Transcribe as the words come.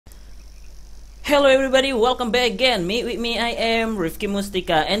Hello everybody, welcome back again. With me, I am Rifki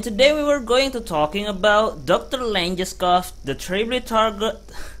Mustika, and today we were going to talking about Dr. Langeskov, the tribally target.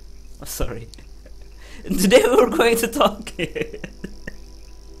 Oh, sorry. Today we were going to talk.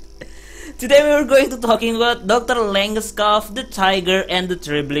 Today we were going to talking about Dr. Langeskov, the tiger, and the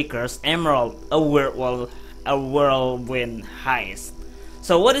tribally cursed emerald, a whirlwind heist.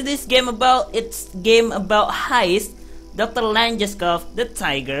 So what is this game about? It's game about heist. Dr. Langeskov, the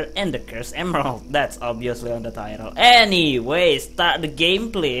tiger, and the cursed emerald. That's obviously on the title. Anyway, start the game,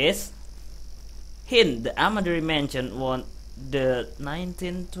 please. Hint: the Amadori Mansion won the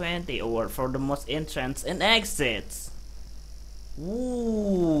 1920 award for the most entrance and exits.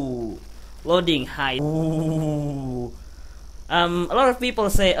 Ooh, loading high. Ooh. A lot of people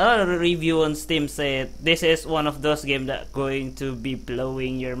say, a lot of review on Steam said this is one of those games that going to be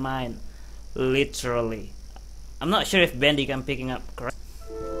blowing your mind, literally. I'm not sure if Bendy can picking up correct.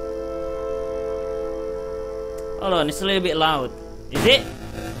 Hold on, it's a little bit loud. Is it?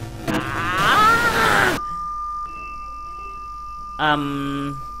 Ah!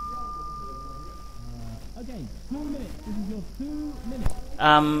 Okay, 2 minutes. This is your 2 minutes.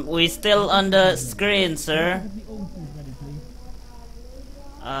 We still on the screen, sir. Have the altars ready, please.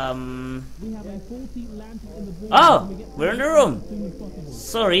 We have a 40 lantern in the board. Oh, we're in the room. As soon as possible.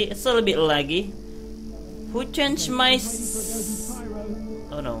 Sorry, it's a little bit laggy. Who changed my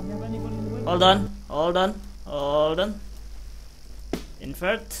oh no. Hold on.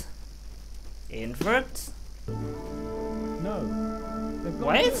 Invert. No.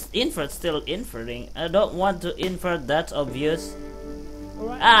 Why is invert still inverting? I don't want to invert, that's obvious.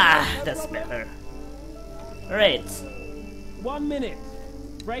 Alright, Ah, no that's problem. better. Alright. 1 minute.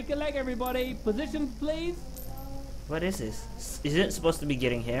 Break a leg, everybody. Positions, please. What is this? Is it supposed to be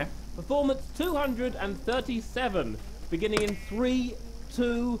getting here? Performance 237. Beginning in 3,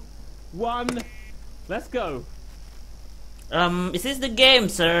 2, 1. Let's go. Is this the game,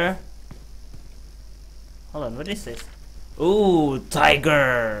 sir? Hold on, what is this? Ooh,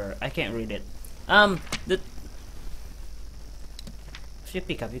 tiger! I can't read it. If you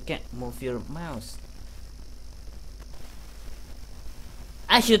pick up, you can't move your mouse.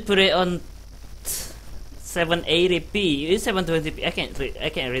 I should put it on 780p. It's 720p. I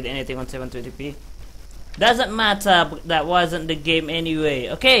can't read anything on 720p. Doesn't matter. That wasn't the game anyway.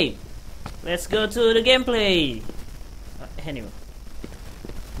 Okay, let's go to the gameplay. Anyway,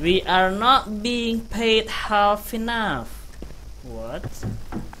 we are not being paid half enough. What?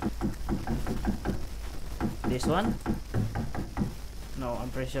 This one? No, I'm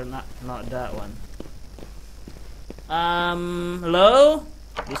pretty sure not that one. Hello?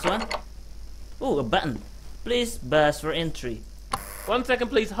 This one? Ooh, a button. Please buzz for entry. 1 second,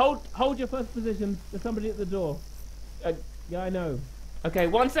 please. Hold your first position. There's somebody at the door. Yeah, I know. Okay,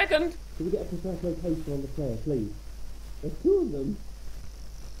 1 second. Can we get a precise location on the player, please? There's 2 of them.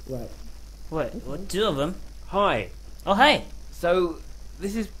 Right. Wait, what? 2 of them? Hi. Oh, hi. So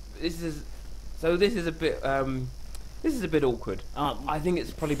this is a bit awkward. I think it's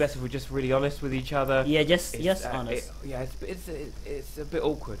probably best if we're just really honest with each other. Yeah, just honest. It's a bit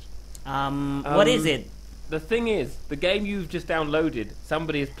awkward. What is it? The thing is, the game you've just downloaded,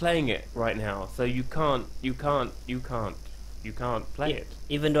 somebody is playing it right now, so you can't play it.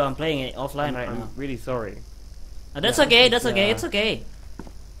 Even though I'm playing it offline right I'm now. really sorry. That's Yeah, okay. it's, That's okay. It's okay.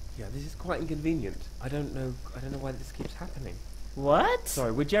 Yeah, this is quite inconvenient. I don't know why this keeps happening. What?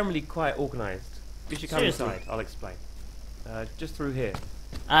 Sorry, we're generally quite organised. You should come Seriously? inside. I'll explain. Just through here.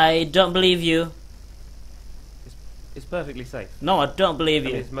 I don't believe you. It's perfectly safe. No, I don't believe I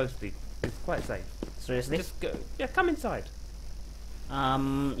mean, you. it's quite safe. Seriously? Just go. Yeah, come inside.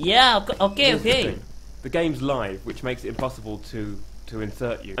 Yeah. Okay. Here's the Okay. thing. The game's live, which makes it impossible to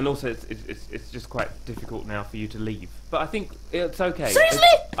insert you, and also it's just quite difficult now for you to leave. But I think it's okay. Seriously?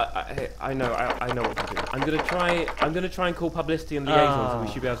 I know what to do. I'm gonna try and call publicity and liaisons, and we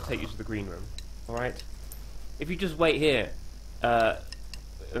should be able to take you to the green room. All right. If you just wait here,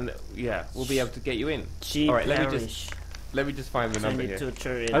 and yeah, we'll be able to get you in. All right. Let me just find the number here.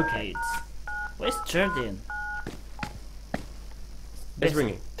 Okay. Where's 13? It's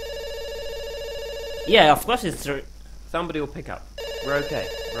ringing. Yeah, of course it's Somebody will pick up. We're okay.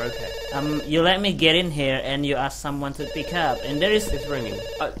 you let me get in here and you ask someone to pick up, and there is. It's ringing.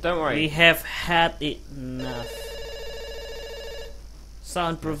 Don't worry. We have had enough.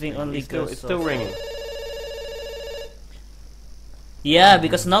 Soundproofing only It's goes. still ringing. Yeah,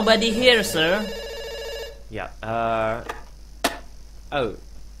 because nobody here, sir. Yeah. Oh,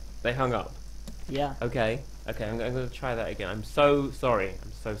 they hung up. Yeah. Okay. I'm going to try that again. I'm so sorry.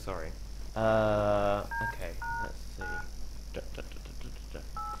 Okay. Let's see.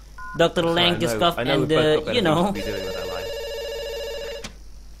 Dr. Sorry, Langeskov I know and we've both got better you know. things to be doing with our lives.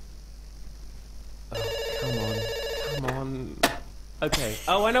 Oh, come on. Okay.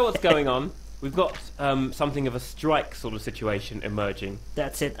 Oh, I know what's going on. We've got something of a strike sort of situation emerging.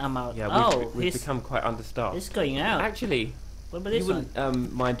 That's it. I'm out. Yeah, we've become quite understaffed. He's going out. Actually, What about you this one?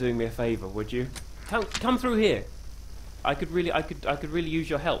 wouldn't mind doing me a favour, would you? Come through here. I could really use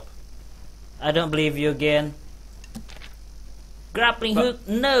your help. I don't believe you again. Grappling But hook?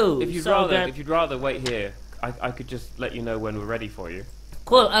 No. If you'd rather wait here, I could just let you know when we're ready for you.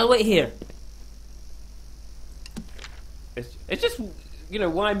 Cool. I'll wait here. It's just, you know,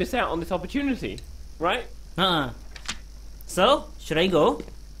 why miss out on this opportunity, right? So, should I go?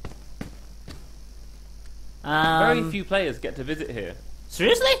 Very few players get to visit here.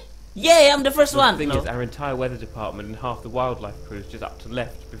 Seriously? Yay! I'm the first one. The thing No. is, our entire weather department and half the wildlife crew is just up to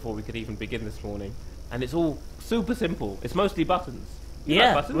left before we could even begin this morning, and it's all super simple. It's mostly buttons. You Yeah.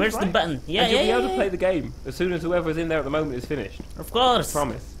 like buttons, Where's the right? button? Yeah, and you'll yeah, be able yeah, to play the game as soon as whoever's in there at the moment is finished. Of course.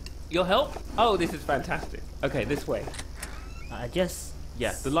 Promise. Your help? Oh, this is fantastic. Okay, this way. Just.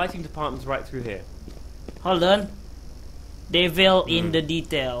 Yeah, the lighting department's right through here. Hold on. Devil in the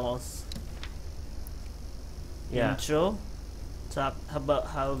details. Yeah. Intro. Talk about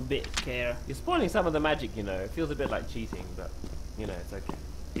how big care. You're spoiling some of the magic, you know. It feels a bit like cheating, but, you know, it's okay.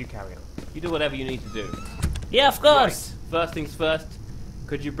 You carry on. You do whatever you need to do. Yeah, of course. Right. First things first,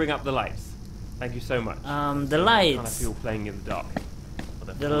 could you bring up the lights? Thank you so much. The Kind of lights. feel playing in the dark.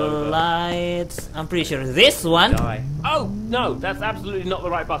 The lights. I'm pretty sure this one. Die. Oh, no, that's absolutely not the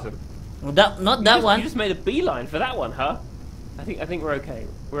right button. Not that one. You just made a beeline for that one, huh? I think we're okay.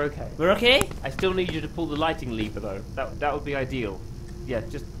 We're okay. We're okay? I still need you to pull the lighting lever, though. That would be ideal. Yeah,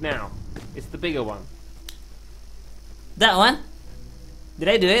 just now. It's the bigger one. That one? Did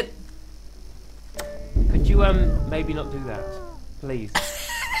I do it? Could you maybe not do that, please?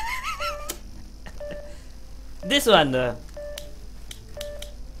 This one though.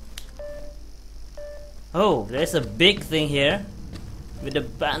 Oh, there's a big thing here with a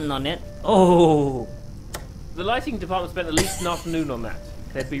button on it. Oh, The lighting department spent at least an afternoon on that.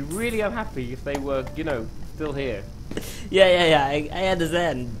 They'd be really unhappy if they were, you know, still here. yeah. I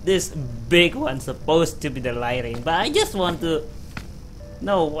understand. This big one's supposed to be the lighting, but I just want to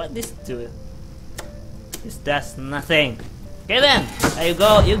know what this do. This does nothing. Okay then, there you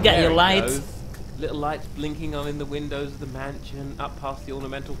go. You get There your it lights. goes. Little lights blinking on in the windows of the mansion, up past the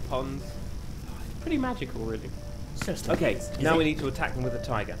ornamental ponds. Pretty magical, really. Seriously, Okay, is now it? we need to attack them with a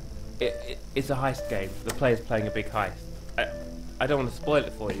tiger. It's a heist game. The player's playing a big heist. I don't want to spoil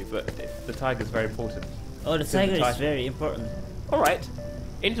it for you, but the tiger's very important. Oh, the It's in the tiger is title. very important. Alright,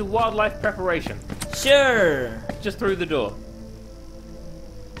 into wildlife preparation. Sure. Just through the door.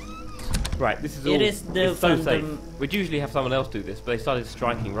 Right, this is all. It is the it's so safe. phantom- We'd usually have someone else do this, but they started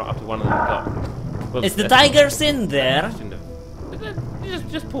striking right after one of them got. Well, Is the that's- tigers in there? Shouldn't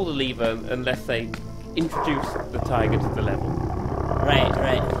have. Just pull the lever unless they introduce the tiger to the level. Right.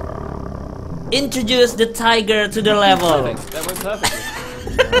 Introduce the tiger to the level. Perfect. That went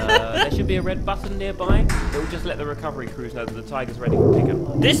perfectly. There should be a red button nearby. It will just let the recovery crews know that the tiger's ready for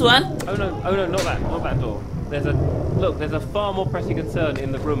pickup. This one? Oh no, not that door. There's a far more pressing concern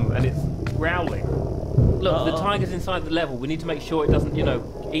in the room, and it's growling. Look, the tiger's inside the level. We need to make sure it doesn't,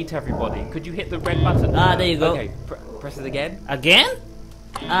 eat everybody. Could you hit the red button? There you go. Okay, press it again. Again?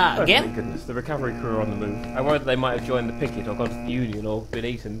 Oh, Again? thank goodness, the recovery crew are on the move. I worried they might have joined the picket or gone to the union or been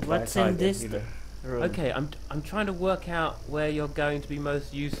eaten by a What's tiger, in this room? Okay, I'm trying to work out where you're going to be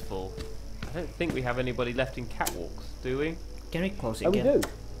most useful. I don't think we have anybody left in catwalks, do we? Can we close it Oh, we again? do.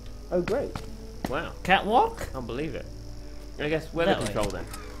 Oh, great. Wow, Catwalk? can't believe it. I guess weather That way. control then.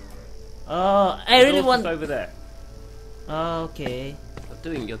 Oh, I really Door's want. just over there. Okay.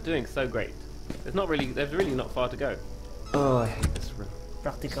 You're doing so great. There's really not far to go. Oh, I hate this room.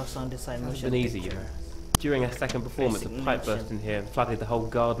 Practical sound design It's motion been easy, picture. During our second performance, a Basic pipe motion. burst in here and flooded the whole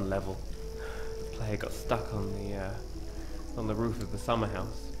garden level. The player got stuck on the roof of the summer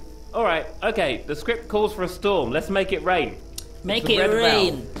house. All right, okay. The script calls for a storm. Let's make it rain. Make The it red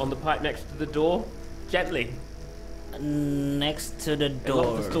rain. valve on the pipe next to the door, gently. Next to the A lot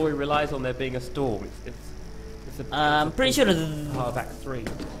of the door. story relies on there being a storm. It's a. I'm pretty sure. Part of Act 3.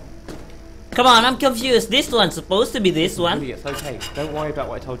 Come on, I'm confused. This one's supposed to be this one. Really, it's okay. Don't worry about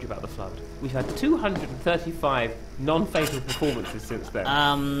what I told you about the flood. We've had 235 non-fatal performances since then.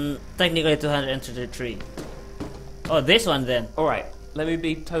 Technically 233. Oh, this one then. Alright, let me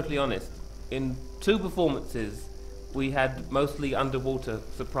be totally honest. In 2 performances, we had mostly underwater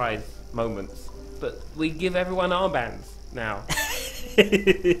surprise moments. But we give everyone armbands now.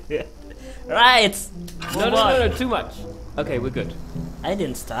 Right. No, too much. Okay, we're good. I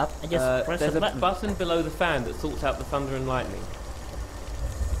didn't stop. I just pressed There's the a button. button below the fan that sorts out the thunder and lightning.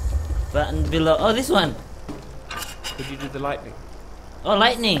 Button below. Oh, this one. Could you do the lightning? Oh,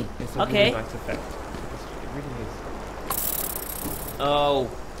 lightning. It's a Okay. really nice effect. It really is. Oh,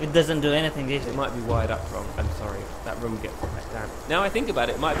 It doesn't do anything. This. it might be wired up wrong. I'm sorry. That room gets quite damp. Now I think about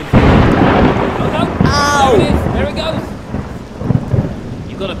it, it might be. Oh no! Ow! There it is! There it goes!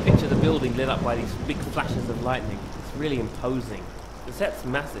 You've got to picture the building lit up by these big flashes of lightning. It's really imposing. The set's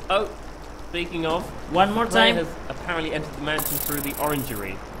massive. Oh, speaking of, One more the player time. has apparently entered the mansion through the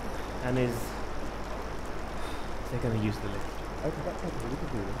orangery, and is. They're going to use the lift. Okay, that's okay. We can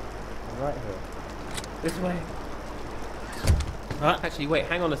do this. Right here. This way. What? Actually, wait,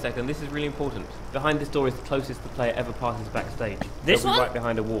 hang on a second. This is really important. Behind this door is the closest the player ever passes backstage. This It'll be one? right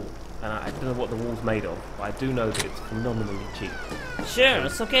behind a wall. And I don't know what the wall's made of, but I do know that it's phenomenally cheap. Sure,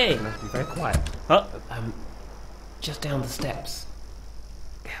 it's okay. You have to be very quiet. Huh? Just down the steps.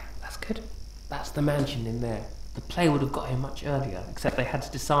 Yeah, that's good. That's the mansion in there. The player would have got here much earlier, except they had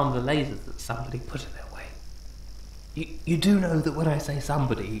to disarm the lasers that somebody put in their way. You do know that when I say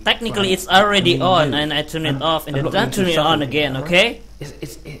somebody... Technically, right, it's already I mean on, you. and I turn it off, and I'm then not going turn to it on somebody, again. alright? Okay? It's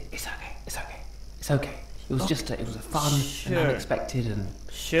okay. It's okay. It was just it was a fun Sure. and unexpected and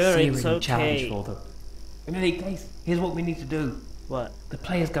Sure, searing it's okay. challenge for them. In any case, here's what we need to do. What? The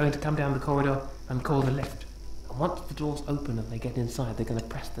player's going to come down the corridor and call the lift. And once the doors open and they get inside, they're going to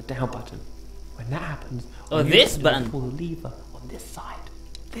press the down button. When that happens, Oh, all you this have to do button. is pull the lever on this side.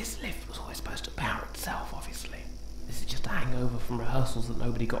 This lift was always supposed to power itself, obviously. This is just a hangover from rehearsals that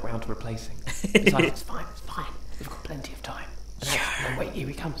nobody got round to replacing. Besides, it's fine. We've got plenty of time. No, wait, here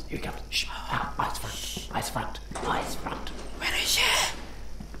he comes. Shh. Out, eyes front. Where is she?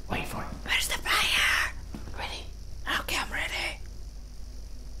 Wait for it. Where's the player? Ready? Okay, I'm ready.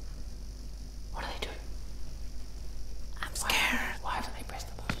 What are they doing? I'm scared. Why haven't they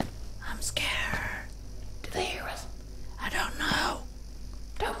pressed the button? I'm scared. Did they hear us? I don't know.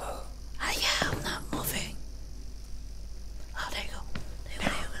 Don't move. I'm not moving. Oh, there you go.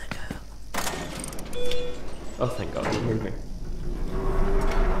 There you go. Oh, thank God, it's moving.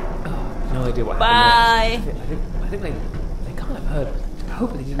 Oh, no idea what Bye. happened there. I think they can't have heard us. I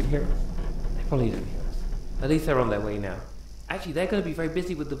hope they didn't hear us. They probably didn't hear us. At least they're on their way now. Actually, they're going to be very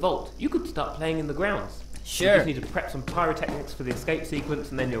busy with the vault. You could start playing in the grounds. Sure. You just need to prep some pyrotechnics for the escape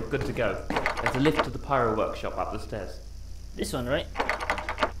sequence, and then you're good to go. There's a lift to the pyro workshop up the stairs. This one, right?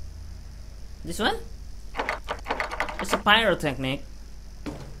 This one? It's a pyrotechnic.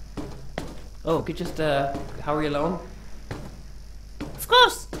 Oh, could just hurry along. Of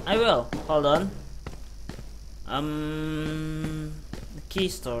course, I will. Hold on. The key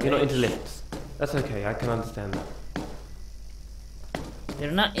storage. You're not into lifts. That's okay. I can understand that.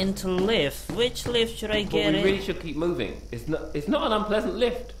 They're not into lift. Which lift should I But get we in? really should keep moving. It's not an unpleasant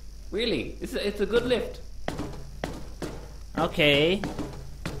lift. Really, it's a good lift. Okay.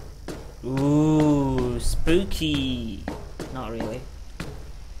 Ooh, spooky. Not really.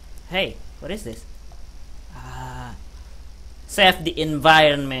 Hey, what is this? Save the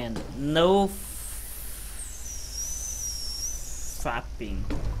environment. No fapping.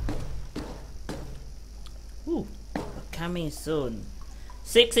 Ooh, coming soon.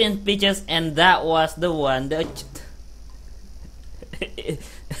 16 pitches, and that was the one that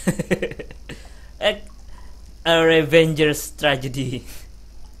a revenger's tragedy.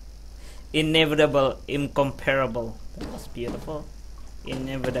 Inevitable, incomparable. That was beautiful.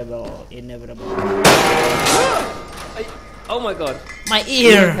 Inevitable. Oh my God! My You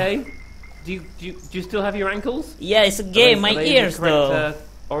ear. okay? Do you still have your ankles? Yeah, it's a game. Are My they in the ears, correct, though.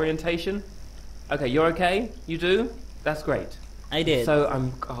 Orientation. Okay, you're okay. You do. That's great. I did. So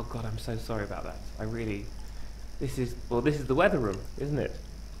oh God, I'm so sorry about that. I really. This is the weather room, isn't it?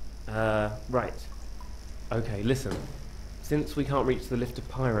 Right. Okay, listen. Since we can't reach the lift of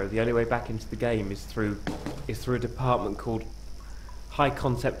Pyro, the only way back into the game is through a department called High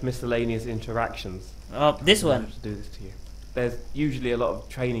Concept Miscellaneous Interactions. Oh, this I one. have to do this to you. There's usually a lot of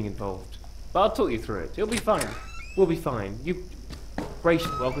training involved, but I'll talk you through it. You'll be fine. We'll be fine.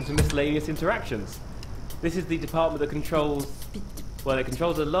 Welcome to Miscellaneous Interactions. This is the department that controls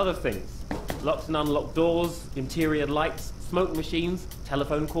a lot of things. Locked and unlocked doors, interior lights, smoke machines,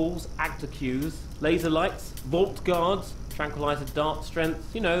 telephone calls, actor cues, laser lights, vault guards, tranquilizer dart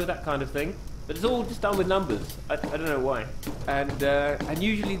strength, that kind of thing. But it's all just done with numbers. I don't know why. And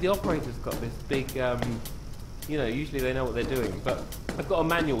usually the operator's got this big, usually they know what they're doing. But I've got a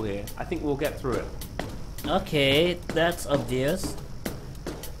manual here. I think we'll get through it. Okay, that's obvious.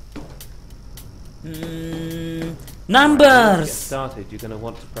 Right, Numbers! to get started, you're going to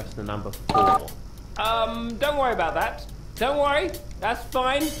want to press the number 4. Don't worry about that. Don't worry, that's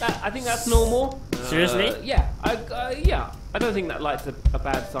fine. I think that's normal. Seriously? Yeah. I don't think that light's a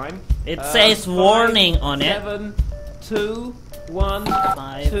bad sign. It says warning on it. 7, 2, 1,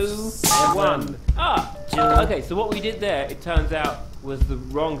 5, 2, 7, 1. Ah. 2. Okay, so what we did there, it turns out, was the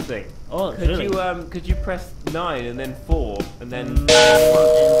wrong thing. Oh, Could really? could you press 9 and then 4 and then 9 and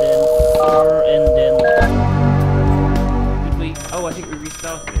then 4 and then... Did we? Oh, I think we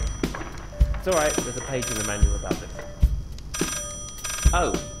restarted it. It's alright, there's a page in the manual about it.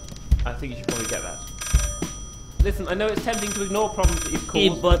 Oh, I think you should probably get that. Listen, I know it's tempting to ignore problems that you've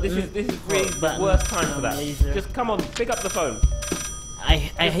caused, but this is really the worst time for that. Laser. Just come on, pick up the phone.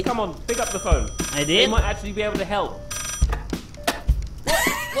 I Come on, pick up the phone. I They did? might actually be able to help.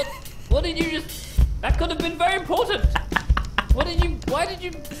 What did you just... That could have been very important. Why did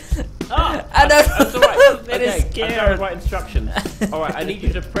you... Ah, I don't know. That's alright. I'm very Okay, I've got scared. the right instructions. Alright, I need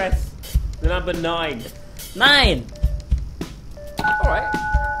you to press the number 9. 9! Alright.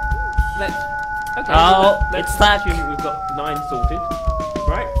 Okay. Oh, let's it's stuck. assume we've got 9 sorted.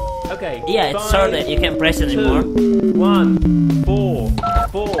 Right? Okay. Yeah, it's 5, sorted. You can't press it 2, anymore. 1, 4,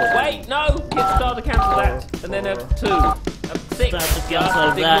 4. Wait, no! Hit start to cancel that. And then a 2. A 6. Start to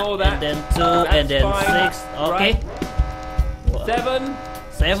cancel Ignore that. and then 2, That's and then fine. 6. Okay. Right. 7.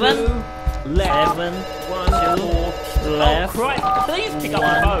 7. 2, left. 7. 1, 4. Left. Oh Christ! Please pick up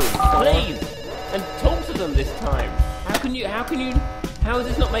the 1, phone, please, and talk to them this time. How is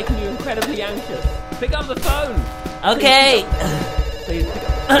this not making you incredibly anxious? Pick up the phone. Okay. Please pick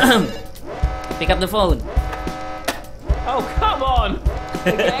up. Pick up the phone. Oh come on!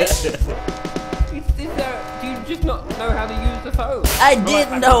 Okay. Do you just not know how to use the phone? I Right, didn't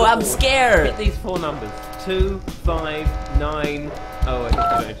back know. on the I'm board. scared. Hit these 4 numbers: 2, 5, 9. Oh, I think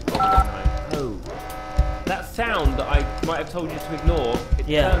I don't call it 9. Oh, that sound that I might have told you to ignore. It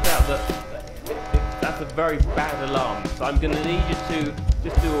turns out that that's a very bad alarm. So I'm going to need you to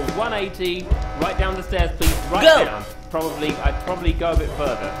just do a 180 right down the stairs, please. Right Go. down. I'd probably go a bit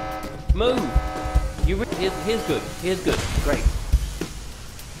further. Move. Here's good. Here's good. Great.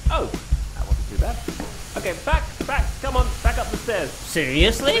 Oh, that wasn't too bad. Okay, back. Come on, back up the stairs. A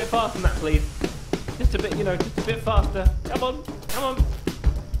Seriously? bit faster than that, please. Just a bit, just a bit faster. Come on.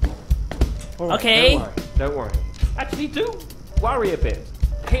 All right, Okay. Don't worry. Actually, do worry a bit.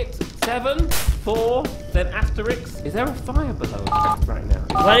 Hit 7, 4, then asterisk. Is there a fire below right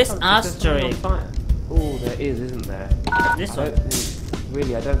now? What is Is there something on asterisk? fire? Oh, there is, isn't there? This I one. don't think,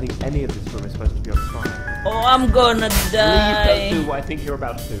 really, I don't think any of this room is supposed to be on fire. Oh, I'm gonna Please don't do die. what I think you're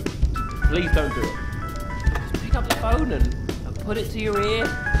about to do. Please don't do it. Just pick up the phone and put it to your ear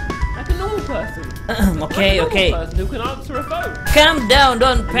like a normal person. Okay, Like a okay. normal person who can answer a phone. Calm down.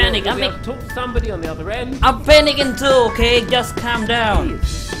 Don't And panic. you'll I'm be able to talk to somebody on the other end. I'm panicking too. Okay, just calm down.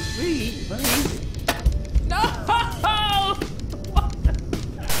 It's really very easy. No!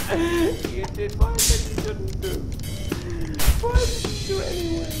 You did what I said you shouldn't do. Why did you do it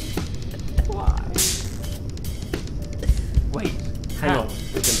anyway? Why? Wait, hang on.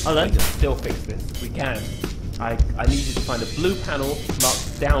 Hold on. We can still fix this. We can. I need you to find a blue panel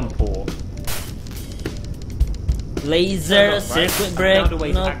marked downpour. Laser, Right? circuit I break, found a way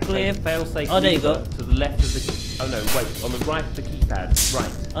to no activate clip. the fail-safe Oh, there you lever go. to the left of the. Oh no, wait. On the right of the keypad.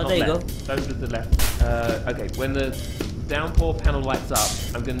 Right. Oh, not there you left. go. Don't do the left. Okay. When the downpour panel lights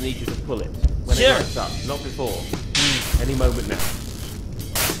up, I'm going to need you to pull it. When Sure. it lights up, not before. Any moment now.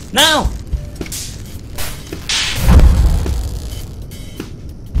 Now!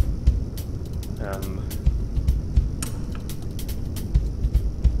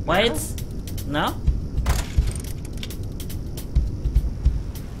 Why it's... No?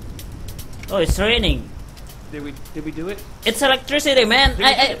 Oh, it's raining. Did we do it? It's electricity, man. Did we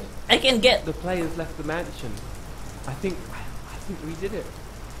do it? I can get... The players left the mansion. I think we did it.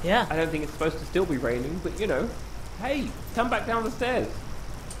 Yeah. I don't think it's supposed to still be raining, but hey, come back down the stairs.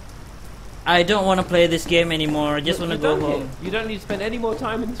 I don't want to play this game anymore. I just want to You're go done home. here. You don't need to spend any more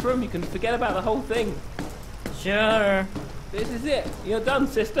time in this room. You can forget about the whole thing. Sure. This is it. You're done,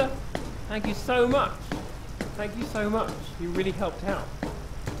 sister. Thank you so much. Thank you so much. You really helped out.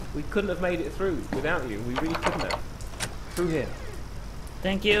 We couldn't have made it through without you. We really couldn't have. Through here.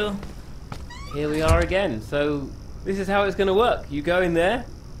 Thank you. Here we are again. So this is how it's going to work. You go in there.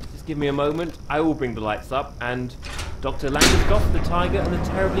 Just give me a moment. I will bring the lights up. And Dr. Langeskov, the tiger, and the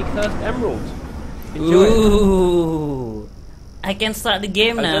terribly cursed emerald. Enjoy it. Ooh. I can start the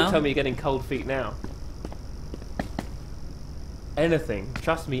game Oh, now. don't tell me you're getting cold feet now. Anything,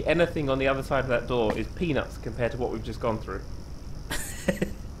 trust me, anything on the other side of that door is peanuts compared to what we've just gone through.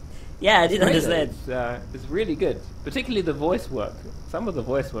 Yeah, I didn't Really, understand. It's really good, particularly the voice work. Some of the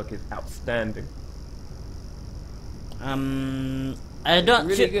voice work is outstanding. I don't.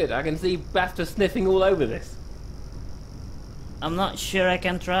 Really good. I can see Bafta sniffing all over this. I'm not sure I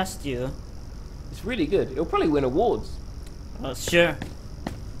can trust you. It's really good. It'll probably win awards. Oh, sure.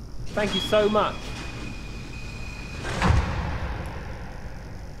 Thank you so much.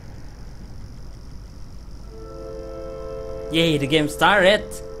 Yay, the game started.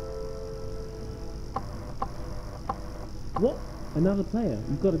 What? Another player?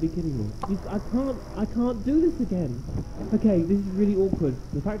 You've got to be kidding me. I can't do this again. Okay, this is really awkward.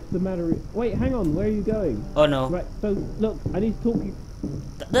 The fact of the matter is... Wait, hang on, where are you going? Oh no. Right, so, look, I need to talk you...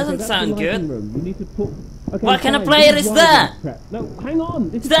 That doesn't that's sound the lighting good. room. You need to talk... Okay, What kind of fine, player this is why that? this crap. No, hang on.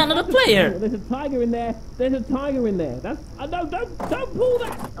 This Is that another player? There's a tiger in there. There's a tiger in there. That's... no, don't pull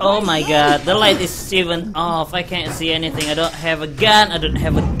that! Oh Wait, my no. god, the light is even off. I can't see anything. I don't have a gun. I don't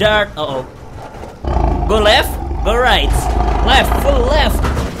have a dart. Uh oh. Go left, go right. Left, full left.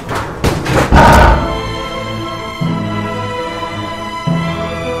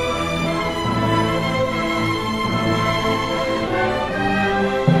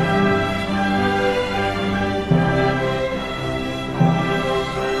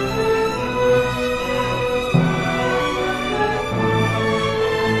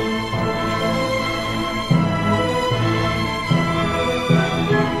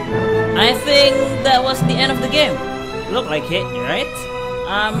 I think that was the end of the game. Look like it, right?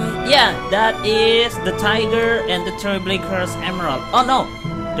 Yeah, that is the tiger and the terribly cursed emerald. Oh no,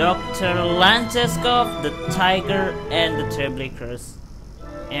 Dr. Langeskov, the tiger and the terribly cursed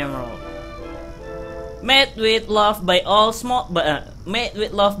emerald. Made with love by all made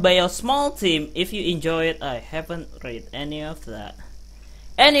with love by a small team. If you enjoy it, I haven't read any of that.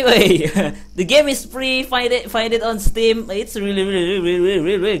 Anyway, the game is free. Find it on Steam. It's a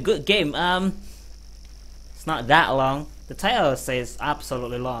really good game. It's not that long. The title says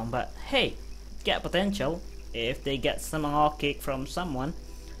absolutely long, but hey, get potential if they get some kick from someone.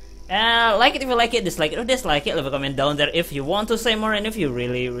 Like it if you like it, dislike it or dislike it. Leave a comment down there if you want to say more, and if you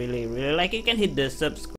really like it, you can hit the subscribe.